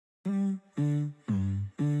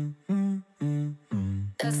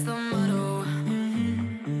That's the motto.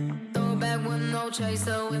 Throw back with no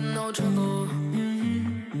chaser, with no trouble.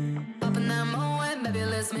 Popping that Moet, baby,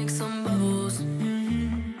 let's make some bubbles.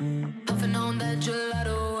 Puffing on that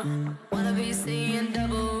gelato. Wanna be seeing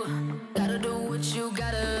double. Gotta do what you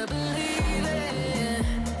gotta believe it.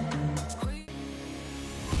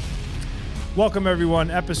 Welcome,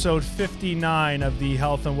 everyone. Episode 59 of the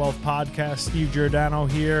Health and Wealth Podcast. Steve Giordano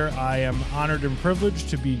here. I am honored and privileged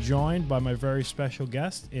to be joined by my very special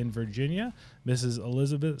guest in Virginia, Mrs.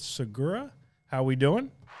 Elizabeth Segura. How are we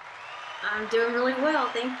doing? I'm doing really well,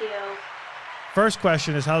 thank you. First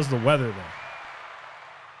question is, how's the weather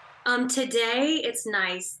there? Today it's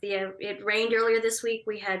nice. It rained earlier this week.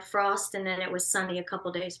 We had frost, and then it was sunny a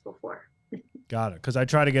couple days before. Got it. Because I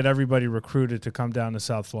try to get everybody recruited to come down to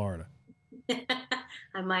South Florida.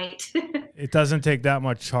 I might. It doesn't take that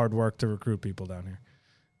much hard work to recruit people down here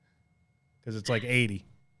because it's like 80.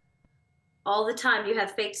 All the time. You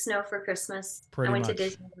have fake snow for Christmas. I went to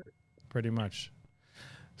Disney. Pretty much.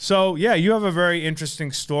 So, yeah, you have a very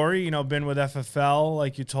interesting story, been with FFL,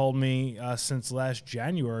 like you told me, since last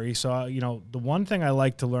January. So, the one thing I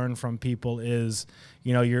like to learn from people is,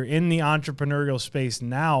 you're in the entrepreneurial space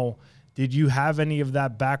now. Did you have any of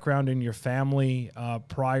that background in your family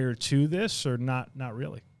prior to this, or not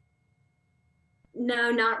really?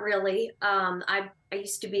 No, not really. I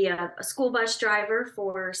used to be a school bus driver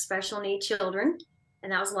for special need children,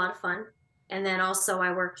 and that was a lot of fun. And then also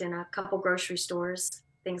I worked in a couple grocery stores,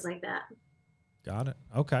 things like that. Got it.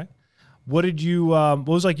 Okay. What did you? What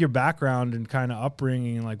was like your background and kind of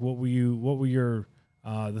upbringing? Like, what were your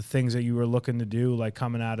the things that you were looking to do, like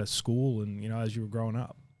coming out of school and as you were growing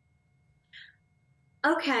up?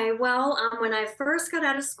 Okay, well, when I first got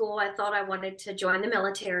out of school, I thought I wanted to join the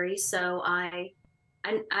military. So I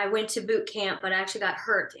went to boot camp, but I actually got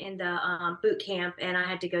hurt in the boot camp, and I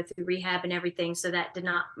had to go through rehab and everything. So that did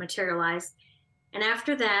not materialize. And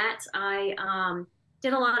after that, I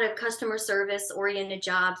did a lot of customer service oriented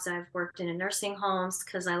jobs. I've worked in nursing homes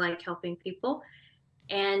because I like helping people.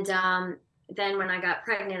 And then when I got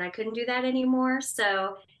pregnant, I couldn't do that anymore.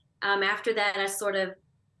 So after that, I sort of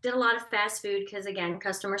did a lot of fast food because, again,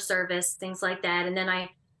 customer service, things like that. And then I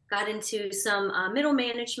got into some middle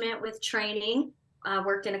management with training,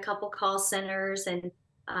 worked in a couple call centers, and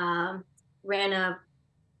ran a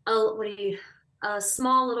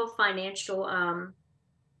small little financial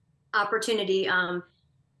opportunity. And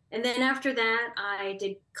then after that, I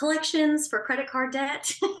did collections for credit card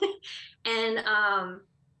debt. And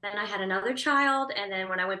then I had another child. And then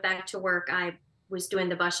when I went back to work, I was doing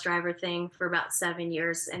the bus driver thing for about 7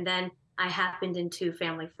 years. And then I happened into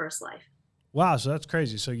Family First Life. Wow. So that's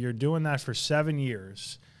crazy. So you're doing that for 7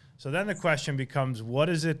 years. So then the question becomes, what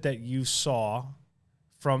is it that you saw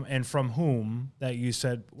from whom that you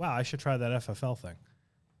said, wow, I should try that FFL thing?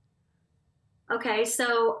 Okay.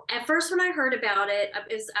 So at first when I heard about it,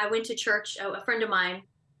 I went to church, a friend of mine,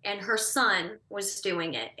 and her son was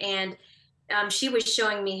doing it. And she was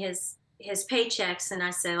showing me his paychecks, and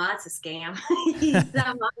I said, well, that's a scam.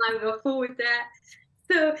 I'm not going to fool with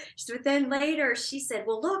that. So then later she said,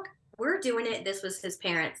 well, look, we're doing it. This was his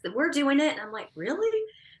parents, that we're doing it. And I'm like, really?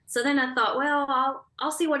 So then I thought, well,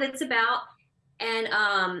 I'll see what it's about. And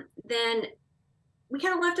then we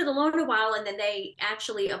kind of left it alone a while. And then they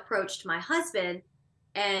actually approached my husband,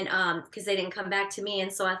 and because they didn't come back to me.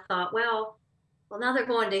 And so I thought, well, now they're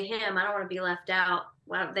going to him. I don't want to be left out.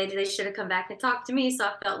 Well, they should have come back and talked to me, so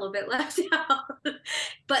I felt a little bit left out.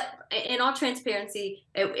 But in all transparency,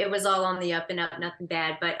 it was all on the up and up, nothing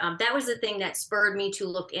bad. But that was the thing that spurred me to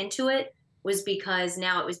look into it, was because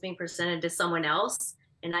now it was being presented to someone else,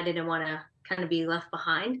 and I didn't want to kind of be left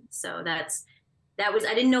behind. So I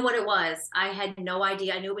didn't know what it was. I had no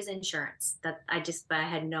idea. I knew it was insurance. But I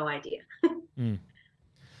had no idea.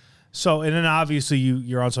 So, and then obviously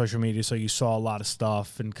you're on social media, so you saw a lot of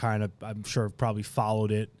stuff and kind of, I'm sure, probably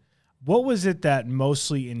followed it. What was it that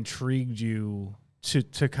mostly intrigued you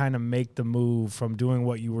to kind of make the move from doing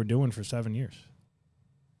what you were doing for 7 years?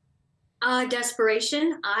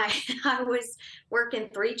 Desperation. I was working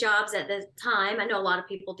 3 jobs at the time. I know a lot of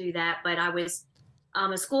people do that, but I was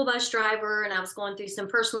a school bus driver, and I was going through some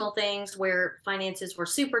personal things where finances were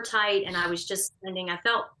super tight, and I was just spending, I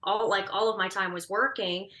felt all of my time was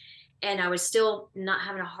working. And I was still not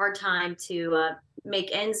having a hard time to make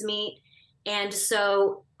ends meet. And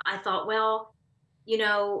so I thought, well,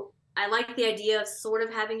 I like the idea of sort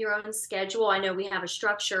of having your own schedule. I know we have a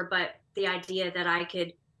structure, but the idea that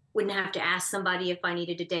wouldn't have to ask somebody if I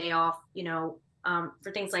needed a day off,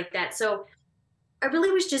 for things like that. So I really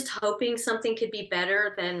was just hoping something could be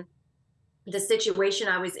better than the situation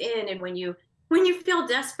I was in. And when you feel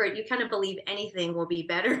desperate, you kind of believe anything will be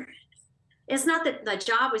better. It's not that the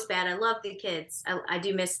job was bad. I love the kids. I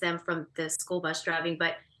do miss them from the school bus driving,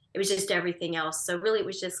 but it was just everything else. So really, it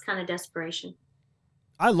was just kind of desperation.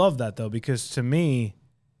 I love that though, because to me,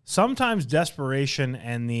 sometimes desperation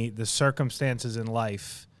and the circumstances in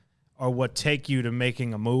life are what take you to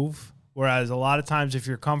making a move. Whereas a lot of times if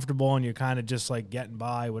you're comfortable and you're kind of just like getting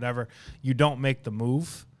by, whatever, you don't make the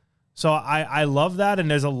move. So I love that.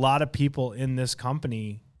 And there's a lot of people in this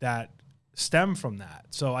company that stem from that.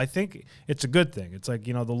 So I think it's a good thing. It's like,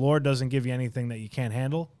 the Lord doesn't give you anything that you can't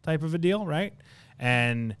handle type of a deal, right?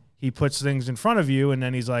 And he puts things in front of you and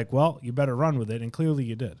then he's like, well, you better run with it. And clearly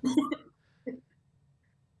you did.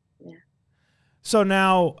 Yeah. So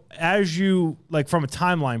now as you, like from a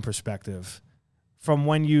timeline perspective, from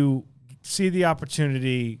when you see the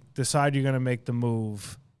opportunity, decide you're going to make the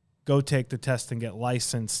move, go take the test and get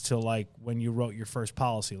licensed to like when you wrote your first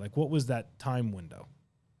policy, like what was that time window?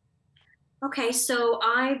 Okay, so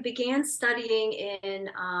I began studying in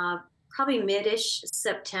probably mid-ish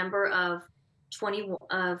September of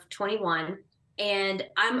 21, and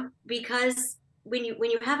I'm because when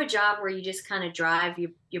you have a job where you just kind of drive,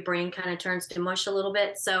 your brain kind of turns to mush a little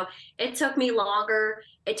bit. So it took me longer.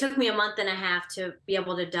 It took me a month and a half to be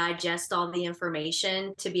able to digest all the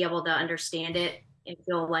information, to be able to understand it and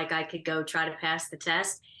feel like I could go try to pass the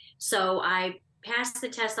test. So I passed the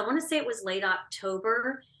test. I want to say it was late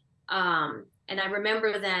October. And I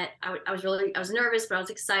remember that I was nervous, but I was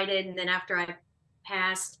excited. And then after I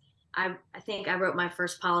passed, I think I wrote my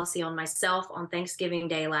first policy on myself on Thanksgiving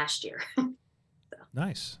Day last year.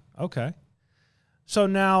 Nice. Okay. So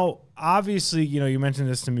now, obviously, you mentioned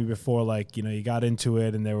this to me before, like, you got into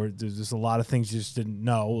it and there's just a lot of things you just didn't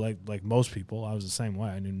know, like most people. I was the same way.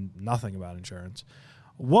 I knew nothing about insurance.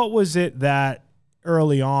 What was it that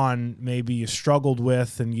early on maybe you struggled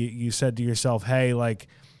with and you said to yourself, hey, like,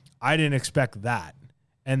 I didn't expect that.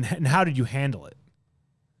 And how did you handle it?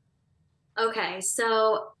 Okay,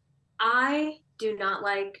 so I do not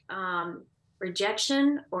like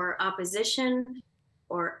rejection or opposition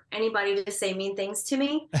or anybody to say mean things to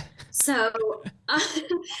me. So,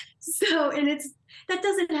 and that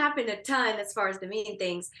doesn't happen a ton as far as the mean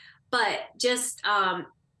things, but just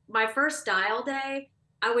my first dial day,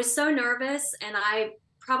 I was so nervous and I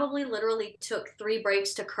probably literally took 3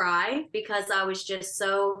 breaks to cry because I was just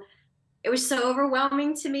it was so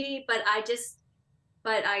overwhelming to me, but I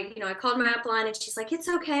called my upline and she's like, it's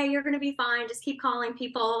okay. You're going to be fine. Just keep calling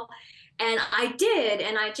people. And I did.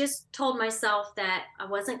 And I just told myself that I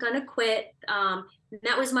wasn't going to quit.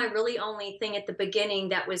 That was my really only thing at the beginning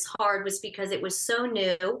that was hard, was because it was so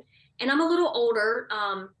new. And I'm a little older.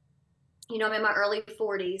 I'm in my early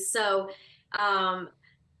 40s. So,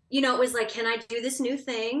 it was like, can I do this new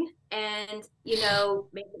thing? And,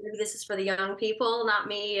 maybe this is for the young people, not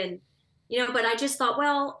me. And, but I just thought,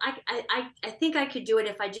 well, I think I could do it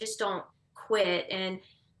if I just don't quit. And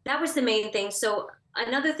that was the main thing. So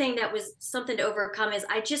another thing that was something to overcome is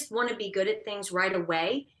I just want to be good at things right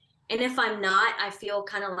away. And if I'm not, I feel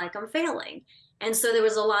kind of like I'm failing. And so there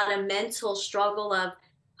was a lot of mental struggle of,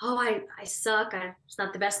 oh, I suck. It's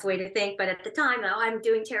not the best way to think, but at the time, oh, I'm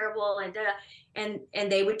doing terrible. And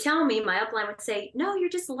they would tell me, my upline would say, no, you're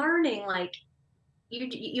just learning. Like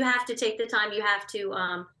you have to take the time. You have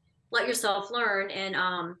to let yourself learn. And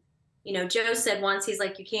Joe said once, he's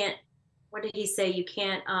like, you can't. What did he say? You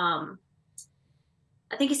can't.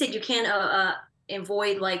 I think he said you can't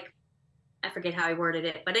avoid, like, I forget how he worded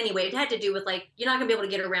it, but anyway, it had to do with like you're not gonna be able to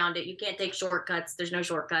get around it. You can't take shortcuts. There's no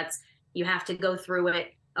shortcuts. You have to go through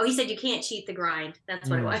it. Oh, he said you can't cheat the grind. That's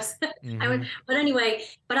what it was. Mm-hmm. But anyway,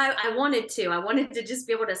 but I wanted to. I wanted to just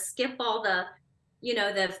be able to skip all the,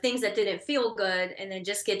 the things that didn't feel good, and then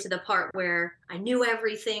just get to the part where I knew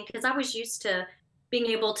everything, because I was used to being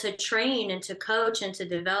able to train and to coach and to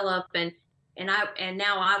develop, and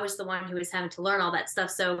now I was the one who was having to learn all that stuff.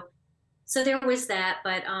 So there was that,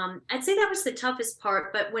 but I'd say that was the toughest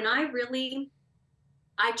part. But when I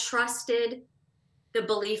trusted the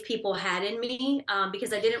belief people had in me,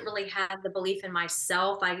 because I didn't really have the belief in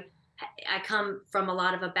myself. I come from a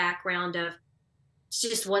lot of a background of, it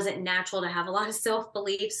just wasn't natural to have a lot of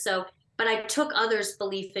self-belief. So, but I took others'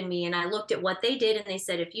 belief in me and I looked at what they did and they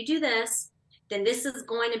said, if you do this, then this is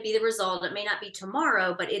going to be the result. It may not be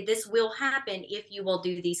tomorrow, but this will happen if you will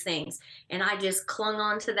do these things. And I just clung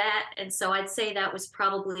on to that. And so I'd say that was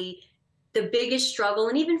probably the biggest struggle.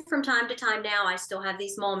 And even from time to time now, I still have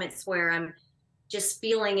these moments where I'm just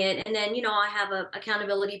feeling it. And then, I have a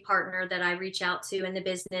accountability partner that I reach out to in the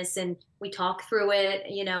business and we talk through it,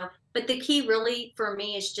 but the key really for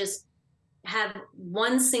me is just have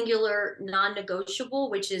one singular non-negotiable,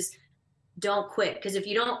 which is don't quit. Because if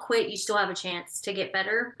you don't quit, you still have a chance to get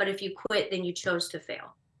better. But if you quit, then you chose to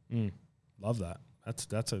fail. Love that.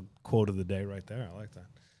 That's a quote of the day right there. I like that.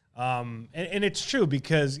 And it's true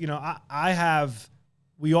because, you know,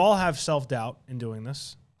 we all have self-doubt in doing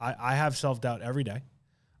this. I have self-doubt every day.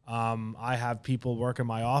 I have people work in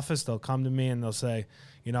my office. They'll come to me and they'll say,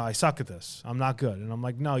 you know, I suck at this. I'm not good. And I'm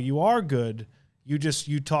like, no, you are good.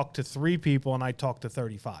 You talk to 3 people and I talked to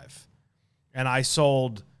 35. And I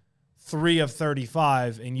sold 3 of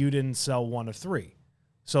 35 and you didn't sell 1 of 3.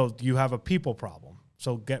 So you have a people problem.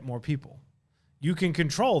 So get more people. You can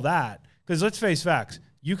control that because let's face facts.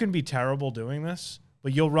 You can be terrible doing this,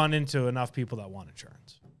 but you'll run into enough people that want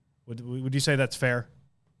insurance. Would you say that's fair?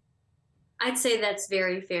 I'd say that's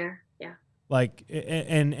very fair. Yeah. Like,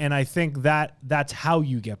 and I think that's how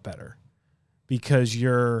you get better because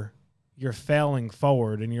you're failing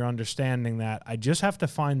forward and you're understanding that I just have to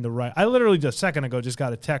find the right. I literally just a second ago just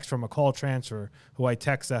got a text from a call transfer who I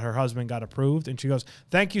text that her husband got approved. And she goes,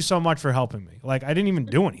 thank you so much for helping me. Like, I didn't even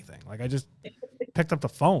do anything. Like, I just picked up the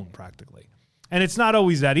phone practically. And it's not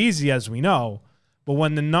always that easy, as we know, but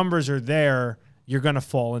when the numbers are there, you're going to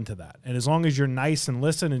fall into that. And as long as you're nice and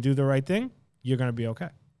listen and do the right thing, you're going to be okay.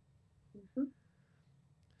 Mm-hmm.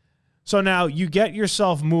 So now you get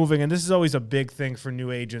yourself moving, and this is always a big thing for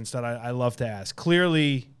new agents that I love to ask.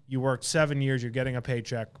 Clearly, you worked 7 years, you're getting a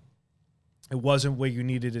paycheck. It wasn't where you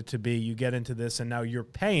needed it to be. You get into this, and now you're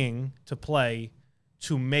paying to play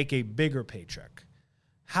to make a bigger paycheck.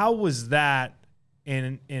 How was that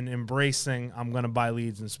in embracing, I'm going to buy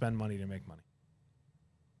leads and spend money to make money?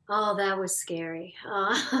 Oh, that was scary.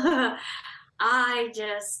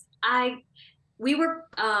 We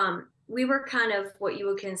were kind of what you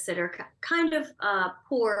would consider kind of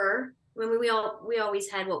poor. I mean, we always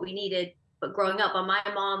had what we needed, but growing up, my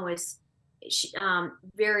mom was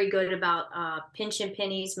very good about pinching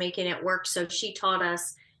pennies, making it work. So she taught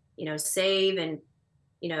us, you know, save and,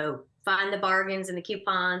 you know, find the bargains and the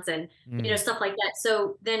coupons and, you know, stuff like that.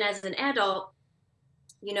 So then as an adult,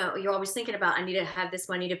 you know, you're always thinking about, I need to have this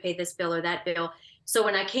money to pay this bill or that bill. So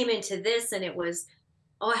when I came into this and it was,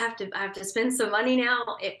 oh, I have to spend some money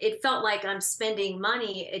now. It felt like I'm spending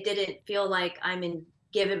money. It didn't feel like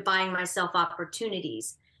buying myself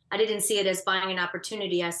opportunities. I didn't see it as buying an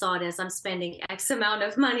opportunity. I saw it as I'm spending X amount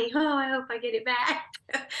of money. Oh, I hope I get it back.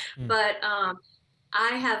 But I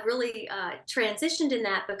have really transitioned in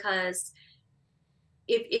that because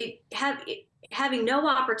having no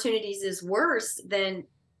opportunities is worse than,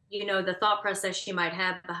 you know, the thought process you might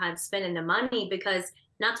have behind spending the money, because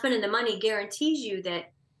not spending the money guarantees you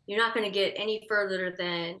that you're not going to get any further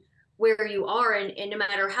than where you are. And no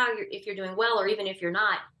matter if you're doing well, or even if you're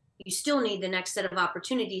not, you still need the next set of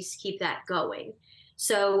opportunities to keep that going.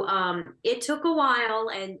 So it took a while,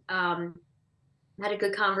 and had a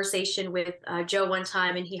good conversation with Joe one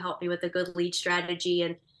time, and he helped me with a good lead strategy,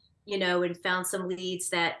 and, you know, and found some leads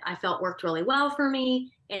that I felt worked really well for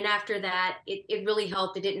me. And after that, it really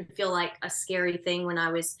helped. It didn't feel like a scary thing when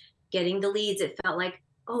I was getting the leads. It felt like,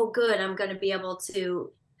 oh, good, I'm going to be able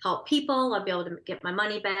to help people. I'll be able to get my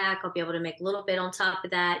money back. I'll be able to make a little bit on top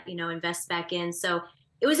of that, you know, invest back in. So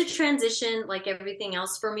it was a transition like everything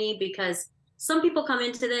else for me, because some people come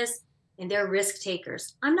into this and they're risk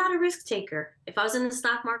takers. I'm not a risk taker. If I was in the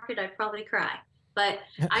stock market, I'd probably cry. But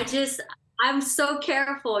I'm so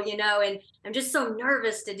careful, you know, and I'm just so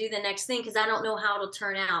nervous to do the next thing because I don't know how it'll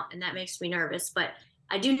turn out. And that makes me nervous. But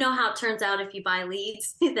I do know how it turns out if you buy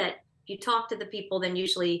leads, that if you talk to the people, then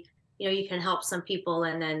usually, you know, you can help some people,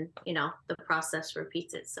 and then, you know, the process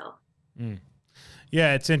repeats itself.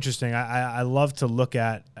 Yeah, it's interesting. I love to look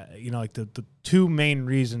at, you know, like the 2 main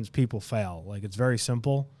reasons people fail. Like, it's very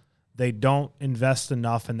simple. They don't invest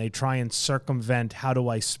enough, and they try and circumvent, how do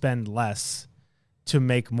I spend less to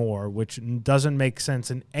make more, which doesn't make sense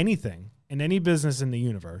in anything, in any business in the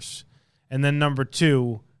universe. And then number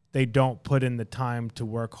 2, they don't put in the time to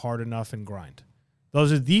work hard enough and grind.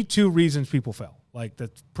 Those are the 2 reasons people fail. Like,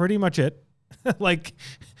 that's pretty much it. Like,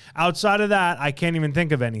 outside of that, I can't even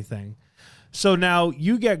think of anything. So now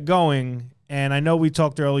you get going, and I know we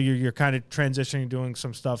talked earlier, you're kind of transitioning, doing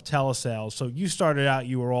some stuff, telesales. So you started out,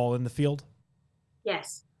 you were all in the field?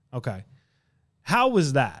 Yes. Okay. How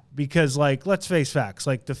was that? Because, like, let's face facts.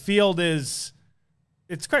 Like, the field it's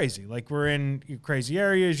crazy. Like, we're in crazy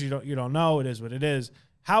areas. You don't know. It is what it is.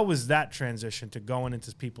 How was that transition to going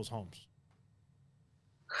into people's homes?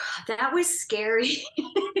 That was scary.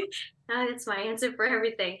 That's my answer for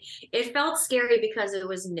everything. It felt scary because it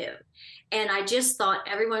was new. And I just thought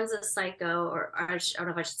everyone's a psycho, or I don't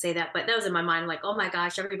know if I should say that, but that was in my mind, like, oh my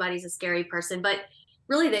gosh, everybody's a scary person. But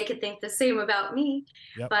really they could think the same about me.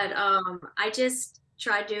 Yep. But I just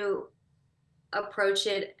tried to approach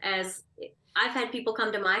it as I've had people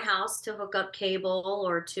come to my house to hook up cable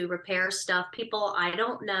or to repair stuff. People I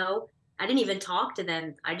don't know. I didn't even talk to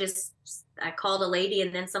them. I called a lady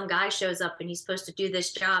and then some guy shows up and he's supposed to do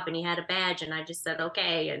this job and he had a badge and I just said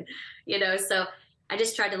okay and so I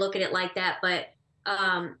just tried to look at it like that. But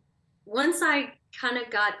um once I kind of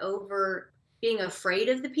got over being afraid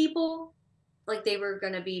of the people, like they were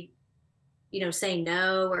going to be, saying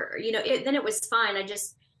no or then it was fine.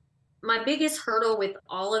 My biggest hurdle with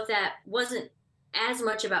all of that wasn't as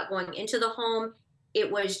much about going into the home.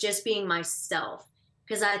 It was just being myself.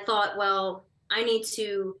 Because I thought, well, I need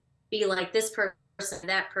to be like this person,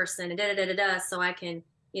 that person, and da da da da da, so I can,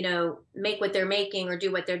 make what they're making or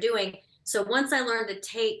do what they're doing. So once I learned to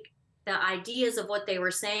take the ideas of what they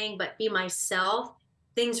were saying, but be myself,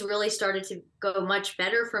 things really started to go much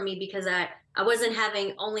better for me because I wasn't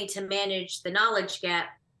having only to manage the knowledge gap.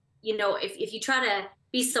 If you try to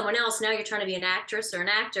be someone else, now you're trying to be an actress or an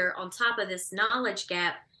actor on top of this knowledge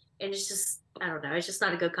gap. And it's just, I don't know, it's just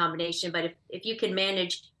not a good combination. But if you can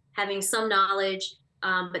manage having some knowledge,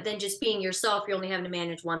 but then just being yourself, you're only having to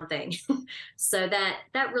manage one thing. So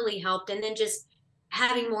that really helped. And then just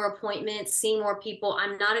having more appointments, seeing more people. I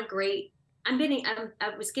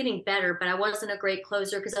was getting better, but I wasn't a great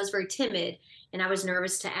closer because I was very timid and I was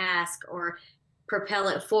nervous to ask or propel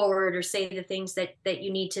it forward or say the things that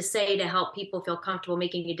you need to say to help people feel comfortable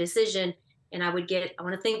making a decision. And I want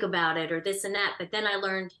to think about it or this and that. But then I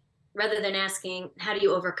learned rather than asking how do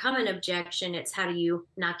you overcome an objection, it's how do you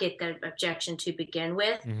not get that objection to begin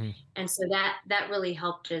with. Hmm. And so that really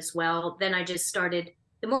helped as well. Then I just started,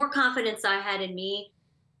 the more confidence I had in me,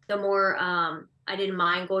 the more I didn't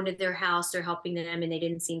mind going to their house or helping them, and they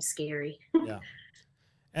didn't seem scary. Yeah.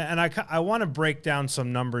 And I want to break down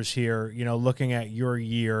some numbers here, looking at your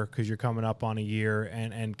year, because you're coming up on a year,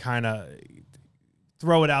 and kind of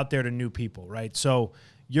throw it out there to new people, right? So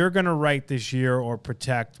you're going to write this year or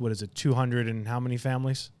protect, 200 and how many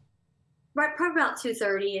families? Right, probably about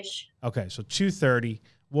 230-ish. Okay, so 230.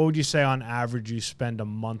 What would you say on average you spend a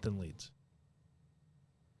month in leads?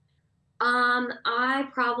 I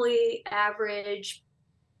probably average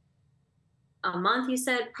a month, you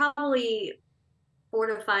said, probably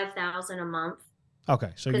 4,000 to 5,000 a month.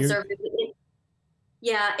 Okay, so Conservatively.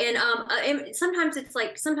 Yeah, and sometimes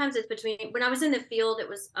it's between. When I was in the field, it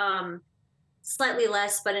was slightly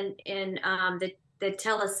less, but in the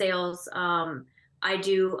telesales, I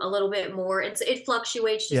do a little bit more. It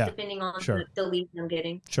fluctuates just depending on sure. the leads I'm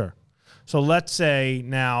getting. Sure. So let's say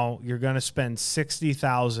now you're going to spend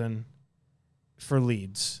 60,000 for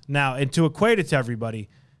leads. Now, and to equate it to everybody,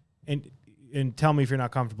 and tell me if you're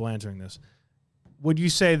not comfortable answering this, would you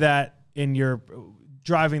say that in your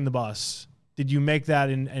driving the bus, did you make that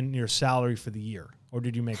in your salary for the year, or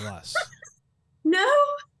did you make less? No.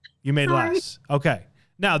 You made less. Okay.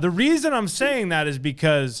 Now, the reason I'm saying that is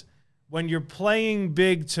because when you're playing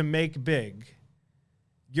big to make big,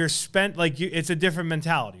 you're spent it's a different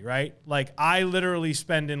mentality, right? Like I literally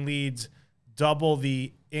spend in leads double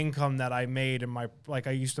the income that I made in my,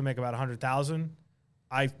 I used to make about 100,000.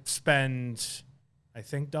 I spend, I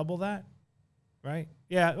think double that, right?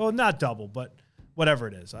 Yeah. Well, not double, but whatever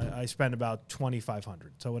it is. I spend about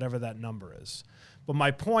 2,500. So whatever that number is. But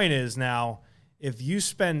my point is now, if you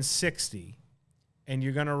spend 60 and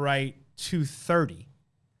you're going to write 230,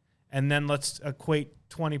 and then let's equate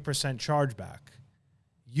 20% chargeback,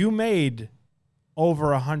 you made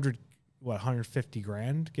over 150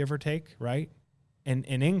 grand, give or take, right? In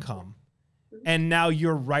income. And now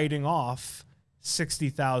you're writing off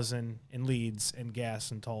 60,000 in leads and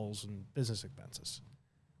gas and tolls and business expenses,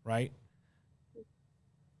 right?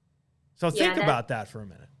 So think about that for a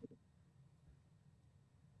minute.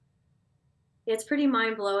 It's pretty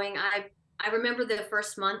mind blowing. I remember the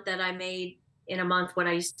first month that I made in a month what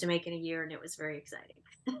I used to make in a year, and it was very exciting.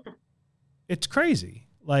 It's crazy.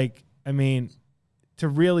 I mean, to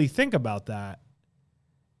really think about that,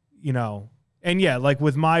 and yeah,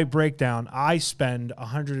 with my breakdown, I spend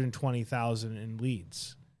 120,000 in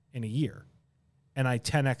leads in a year, and I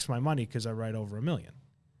 10x my money because I write over $1 million.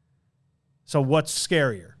 So what's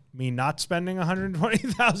scarier? Me not spending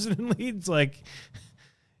 120,000 in leads? I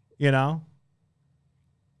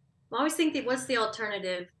always think that what's the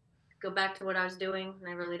alternative? Go back to what I was doing, and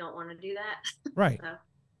I really don't want to do that. Right. So.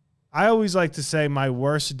 I always like to say my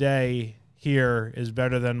worst day here is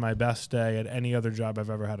better than my best day at any other job I've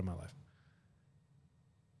ever had in my life.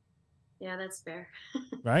 Yeah, that's fair.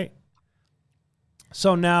 Right?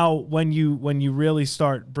 So now when you really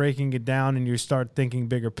start breaking it down and you start thinking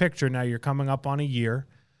bigger picture, now you're coming up on a year.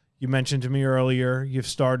 You mentioned to me earlier you've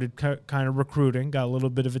started kind of recruiting, got a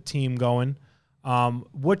little bit of a team going.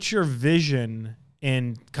 What's your vision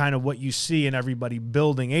in kind of what you see in everybody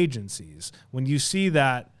building agencies? When you see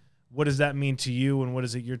that, what does that mean to you, and what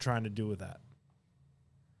is it you're trying to do with that?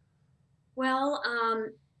 Well,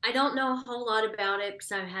 I don't know a whole lot about it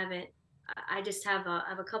because I haven't. I just have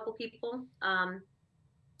a couple people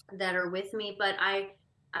that are with me, but I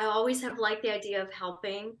always have liked the idea of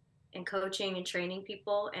helping and coaching and training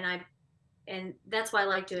people, and that's why I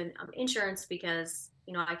like doing insurance because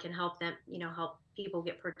I can help them, help people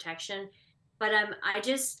get protection. But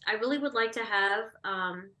I really would like to have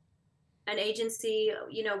an agency,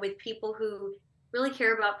 with people who really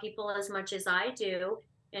care about people as much as I do,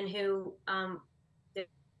 and who their,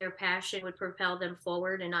 their passion would propel them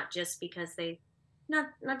forward, and not just because they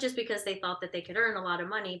thought that they could earn a lot of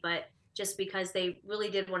money, but just because they really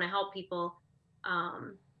did want to help people.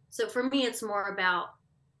 So for me, it's more about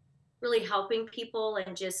really helping people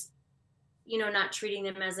and just not treating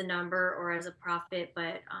them as a number or as a profit,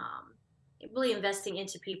 but really investing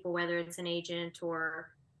into people, whether it's an agent or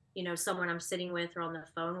someone I'm sitting with or on the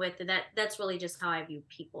phone with. And that's really just how I view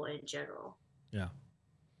people in general. Yeah.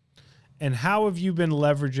 And how have you been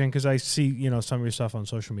leveraging, because I see, some of your stuff on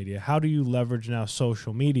social media. How do you leverage now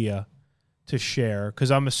social media to share?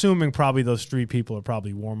 Because I'm assuming probably those 3 people are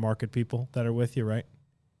probably warm market people that are with you, right?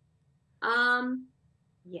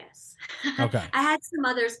 Yes. Okay. I had some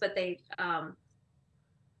others, but they're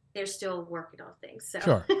still working on things. So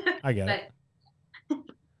Sure. I get but it.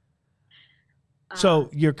 So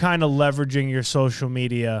you're kind of leveraging your social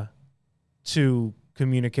media to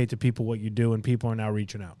communicate to people what you do, and people are now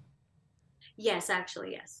reaching out. yes,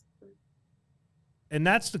 actually, yes. And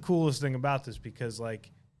that's the coolest thing about this, because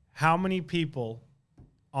like, how many people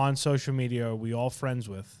on social media are we all friends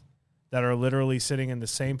with that are literally sitting in the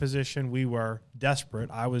same position we were, desperate?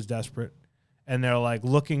 I was desperate. And they're like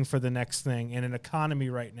looking for the next thing in an economy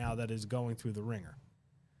right now that is going through the ringer.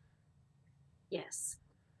 Yes.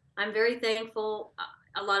 I'm very thankful.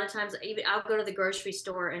 A lot of times, even I'll go to the grocery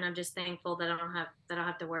store and I'm just thankful that I don't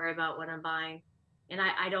have to worry about what I'm buying, and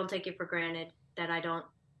I don't take it for granted that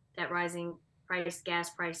rising gas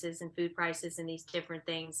prices and food prices and these different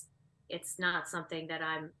things. It's not something that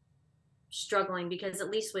I'm struggling, because at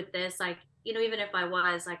least with this, like even if I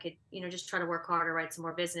was, I could just try to work harder, write some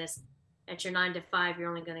more business. At your 9 to 5, you're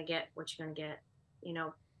only going to get what you're going to get. You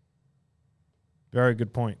know. Very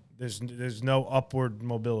good point. There's no upward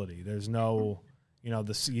mobility. There's no,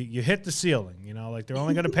 you hit the ceiling, like they're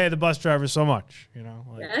only going to pay the bus driver so much,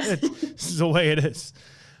 like this is the way it is.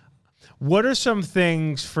 What are some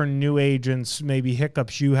things for new agents, maybe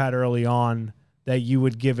hiccups you had early on, that you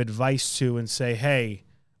would give advice to and say, hey,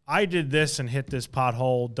 I did this and hit this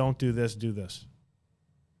pothole. Don't do this, do this.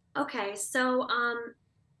 Okay, so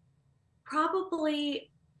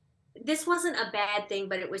probably this wasn't a bad thing,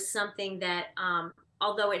 but it was something that,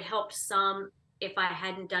 although it helped some, if I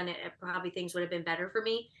hadn't done it, probably things would have been better for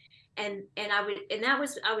me. I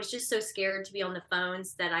was just so scared to be on the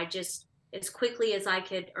phones that I just, as quickly as I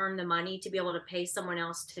could earn the money to be able to pay someone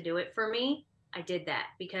else to do it for me, I did that,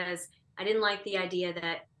 because I didn't like the idea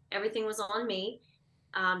that everything was on me.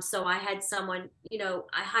 So I had someone,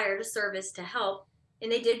 I hired a service to help,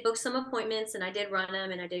 and they did book some appointments, and I did run them,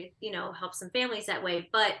 and I did, help some families that way.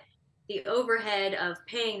 But the overhead of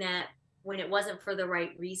paying that when it wasn't for the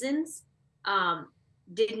right reasons, um,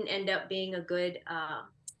 didn't end up being a good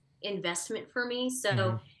investment for me.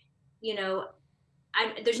 So, you know,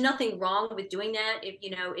 there's nothing wrong with doing that. If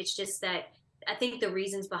it's just that I think the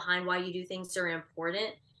reasons behind why you do things are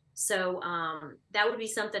important. So that would be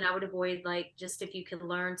something I would avoid. Like, just if you can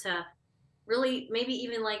learn to really, maybe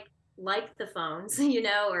even like the phones,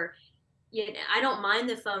 or I don't mind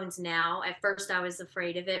the phones now. At first, I was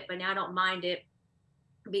afraid of it, but now I don't mind it,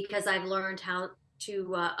 because I've learned how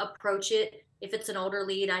to approach it. If it's an older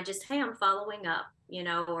lead, I just, hey, I'm following up,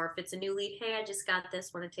 or if it's a new lead, hey, I just got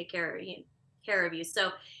this, want to take care of you.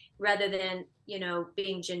 So rather than,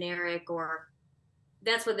 being generic, or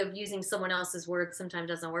that's what they're using someone else's words sometimes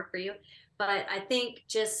doesn't work for you. But I think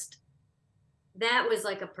just that was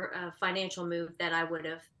like a financial move that I would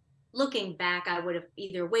have, looking back, I would have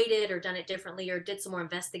either waited or done it differently, or did some more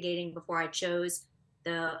investigating before I chose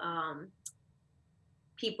the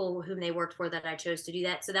people whom they worked for, that I chose to do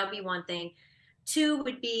that. So that would be one thing. Two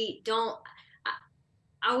would be,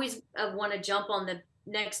 I always want to jump on the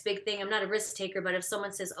next big thing. I'm not a risk taker, but if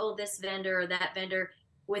someone says, oh, this vendor or that vendor,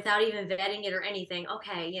 without even vetting it or anything,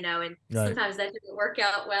 okay, and Right. sometimes that doesn't work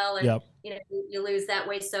out well, and Yep. you lose that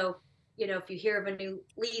way. So, if you hear of a new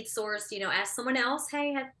lead source, ask someone else,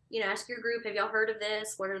 hey, ask your group, have y'all heard of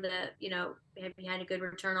this? What are have you had a good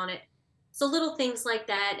return on it? So little things like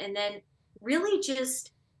that. And then really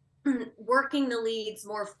just working the leads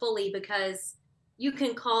more fully, because you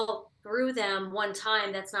can call through them one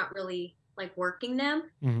time. That's not really like working them.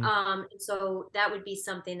 Mm-hmm. And so that would be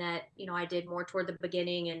something that, I did more toward the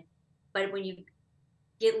beginning. But when you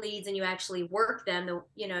get leads and you actually work them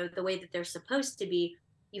the way that they're supposed to be,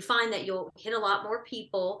 you find that you'll hit a lot more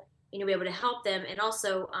people and you'll be able to help them. And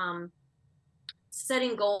also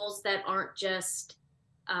setting goals that aren't just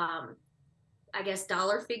I guess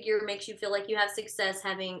dollar figure makes you feel like you have success.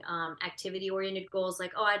 Having activity oriented goals,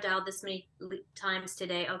 like, oh, I dialed this many times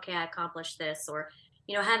today, okay, I accomplished this. Or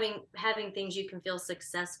having things you can feel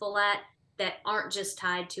successful at that aren't just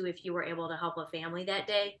tied to if you were able to help a family that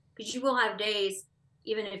day, because you will have days,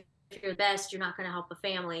 even if you're the best, you're not going to help a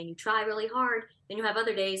family and you try really hard. Then you have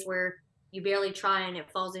other days where you barely try and it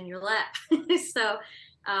falls in your lap. So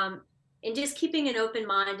and just keeping an open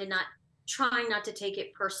mind and not trying not to take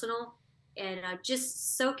it personal, and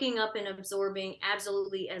just soaking up and absorbing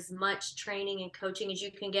absolutely as much training and coaching as you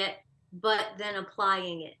can get, but then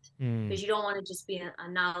applying it, because you don't want to just be a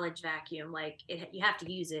knowledge vacuum. Like you have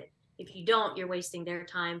to use it. If you don't, you're wasting their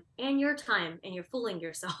time and your time, and you're fooling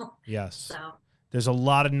yourself. Yes. So there's a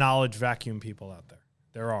lot of knowledge vacuum people out there.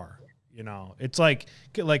 There are. It's like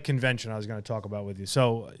convention I was going to talk about with you.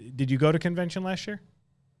 So did you go to convention last year?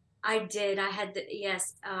 I did. I had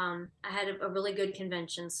I had a really good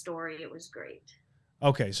convention story. It was great.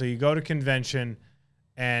 Okay, so you go to convention,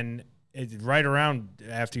 and it's right around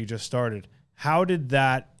after you just started. How did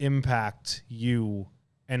that impact you?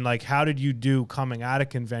 And how did you do coming out of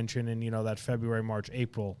convention in, that February, March,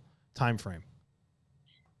 April timeframe?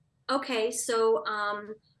 Okay, so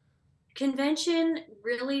convention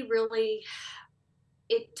really, really,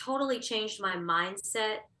 it totally changed my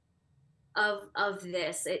mindset of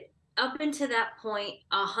this. It up until that point,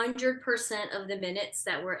 100% of the minutes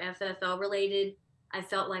that were FFL related, I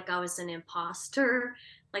felt like I was an imposter,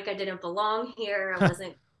 like I didn't belong here. I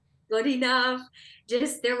wasn't good enough.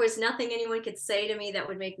 Just there was nothing anyone could say to me that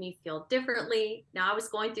would make me feel differently. Now I was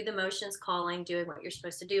going through the motions, calling, doing what you're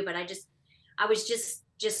supposed to do, but I was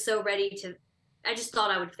just so ready to. I just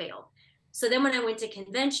thought I would fail. So then when I went to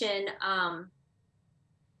convention, I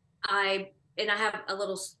have a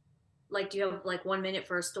little. Do you have 1 minute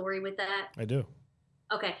for a story with that? I do.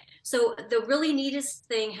 Okay. So the really neatest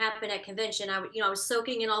thing happened at convention. I was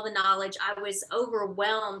soaking in all the knowledge. I was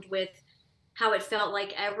overwhelmed with how it felt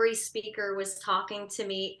like every speaker was talking to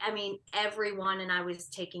me. I mean, everyone, and I was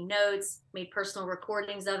taking notes, made personal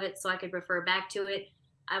recordings of it so I could refer back to it.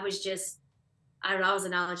 I was I don't know, I was a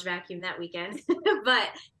knowledge vacuum that weekend, but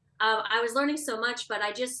I was learning so much, but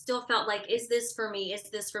I just still felt like, is this for me? Is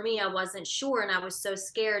this for me? I wasn't sure. And I was so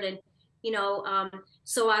scared. And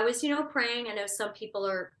so I was, praying. I know some people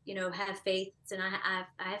are, have faith, and I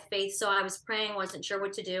have faith. So I was praying, wasn't sure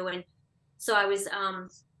what to do. And so I was,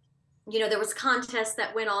 there was contests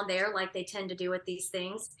that went on there, like they tend to do with these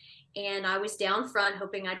things. And I was down front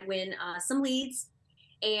hoping I'd win some leads.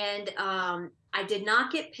 And I did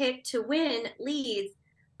not get picked to win leads,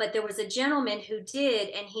 but there was a gentleman who did,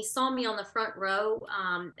 and he saw me on the front row.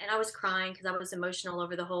 And I was crying because I was emotional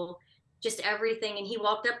over the whole just everything. And he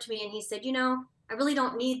walked up to me and he said, I really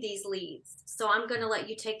don't need these leads. So I'm going to let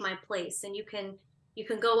you take my place, and you can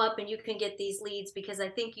go up and you can get these leads, because I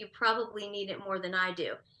think you probably need it more than I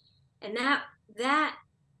do. And that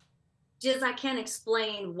just, I can't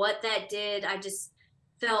explain what that did. I just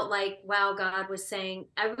felt like, wow, God was saying,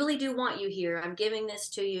 I really do want you here. I'm giving this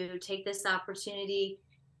to you. Take this opportunity.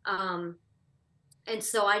 And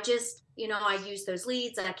so I just, I used those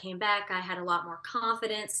leads. I came back. I had a lot more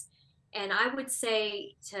confidence. And I would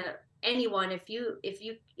say to anyone, if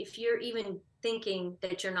you're even thinking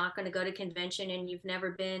that you're not going to go to convention and you've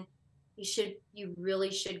never been, you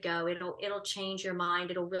really should go. It'll change your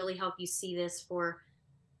mind. It'll really help you see this for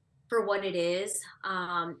what it is.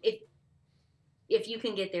 If you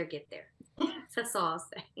can get there, get there. That's all I'll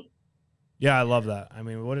say. Yeah, I love that. I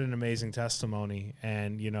mean, what an amazing testimony.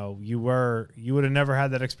 And, you would have never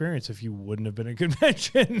had that experience if you wouldn't have been at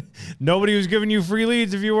convention. Nobody was giving you free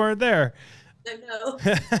leads if you weren't there. I know.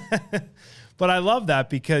 But I love that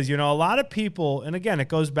because, a lot of people, and again, it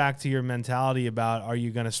goes back to your mentality about, are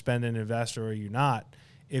you going to spend and invest or are you not?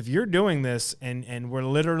 If you're doing this and we're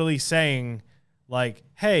literally saying, like,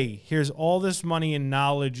 hey, here's all this money and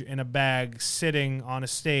knowledge in a bag sitting on a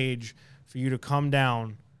stage for you to come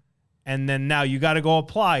down, and then now you got to go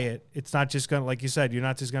apply it. It's not just going to, like you said, you're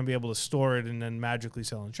not just going to be able to store it and then magically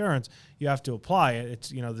sell insurance. You have to apply it.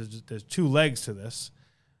 It's, there's two legs to this.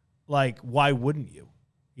 like, why wouldn't you?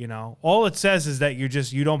 You know, all it says is that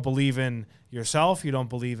you don't believe in yourself, you don't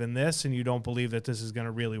believe in this, and you don't believe that this is going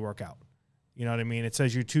to really work out. You know what I mean? It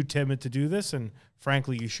says you're too timid to do this, and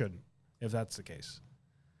frankly, you shouldn't, if that's the case.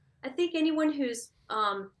 I think anyone who's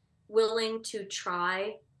willing to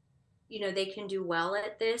try, they can do well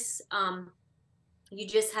at this. You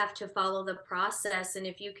just have to follow the process. And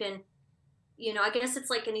if you can, I guess it's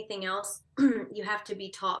like anything else. You have to be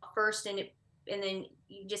taught first, and then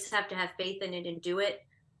you just have to have faith in it and do it.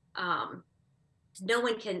 Um,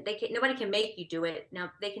 nobody can make you do it.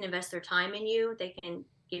 Now they can invest their time in you. They can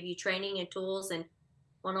give you training and tools and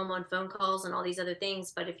one-on-one phone calls and all these other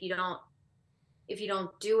things. But if you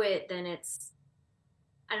don't do it, then I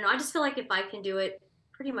don't know. I just feel like if I can do it,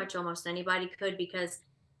 pretty much almost anybody could, because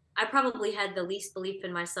I probably had the least belief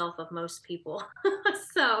in myself of most people.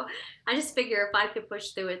 So I just figure if I could push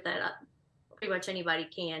through it, that pretty much anybody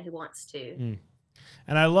can who wants to. Mm.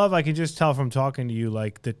 And I can just tell from talking to you,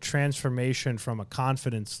 like the transformation from a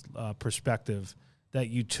confidence perspective that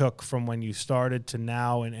you took from when you started to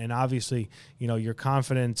now. And obviously, your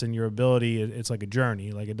confidence and your ability, it's like a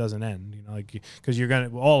journey, like it doesn't end, because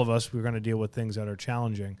all of us, we're going to deal with things that are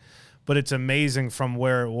challenging, but it's amazing from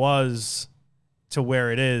where it was to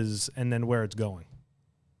where it is and then where it's going.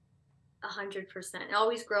 100%.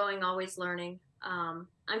 Always growing, always learning. I'm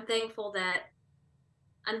thankful that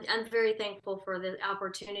I'm very thankful for the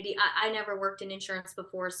opportunity. I never worked in insurance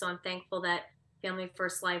before, so I'm thankful that Family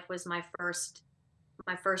First Life was my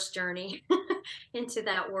first journey into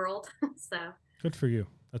that world. So good for you.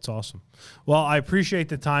 That's awesome. Well, I appreciate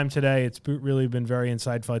the time today. It's really been very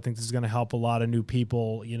insightful. I think this is going to help a lot of new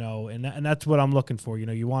people, and that's what I'm looking for.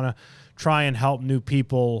 You want to try and help new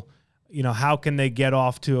people. How can they get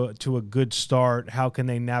off to a good start? How can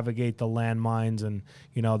they navigate the landmines? And,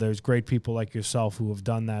 there's great people like yourself who have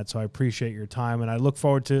done that. So I appreciate your time, and I look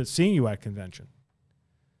forward to seeing you at convention.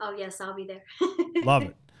 Oh, yes, I'll be there. Love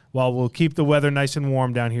it. Well, we'll keep the weather nice and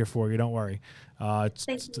warm down here for you. Don't worry. It's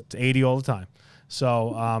 80 all the time.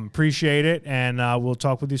 So appreciate it, and we'll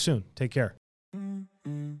talk with you soon. Take care.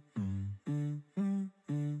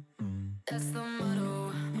 That's the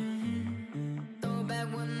motto. Throw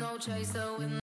back with no chaser.